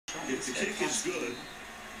If the kick is good,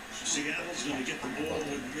 Seattle's going to get the ball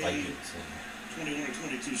with maybe 21 or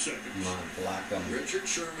 22 seconds. Richard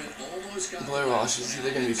Sherman almost got Blair Walsh is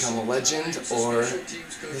either going to become a legend or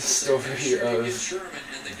the story of...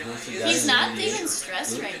 He's not even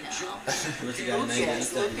stressed right now.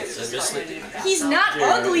 He's not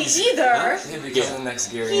ugly either. He'll become the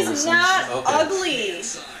next Gary He's Anderson. not ugly.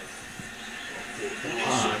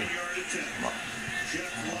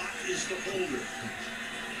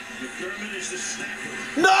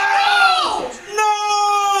 No!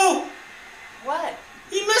 No! What?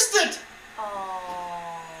 He missed it!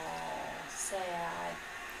 Oh, sad.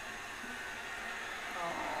 Oh,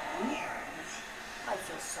 I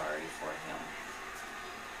feel sorry for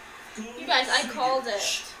him. You guys, I called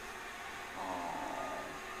it.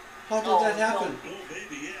 How did that happen?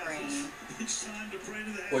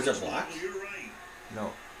 Was it blocked?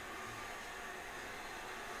 No.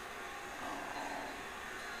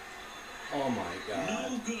 Oh my God.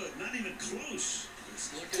 No good, not even close.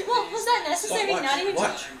 Well, was that necessary? What? Not even.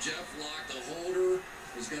 What? Jeff Locke, the holder,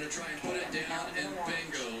 is going to try and put it down, and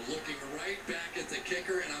bingo, looking right back at the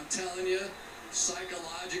kicker, and I'm telling you,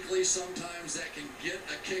 psychologically, sometimes that can get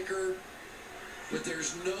a kicker, but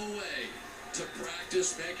there's no way to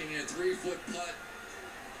practice making a 3-foot putt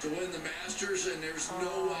to win the Masters, and there's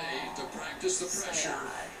no way to practice the pressure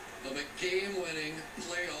of a game-winning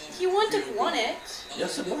playoff. He wouldn't have won it.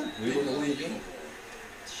 Yes, it would. We would have won the game.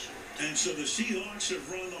 And so the Seahawks have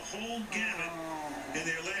run the whole gamut in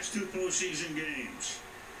their last 2 postseason games.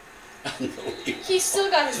 He still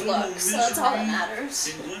got his looks, so that's all that matters.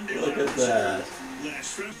 Look at that.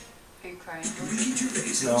 Are you crying?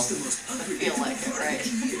 No. I feel like it, right?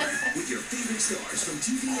 With your favorite stars from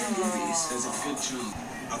TV and movies as a good job.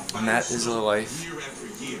 And that is the life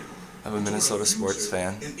of a Minnesota sports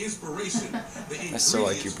fan. I still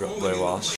like you, Blair Walsh.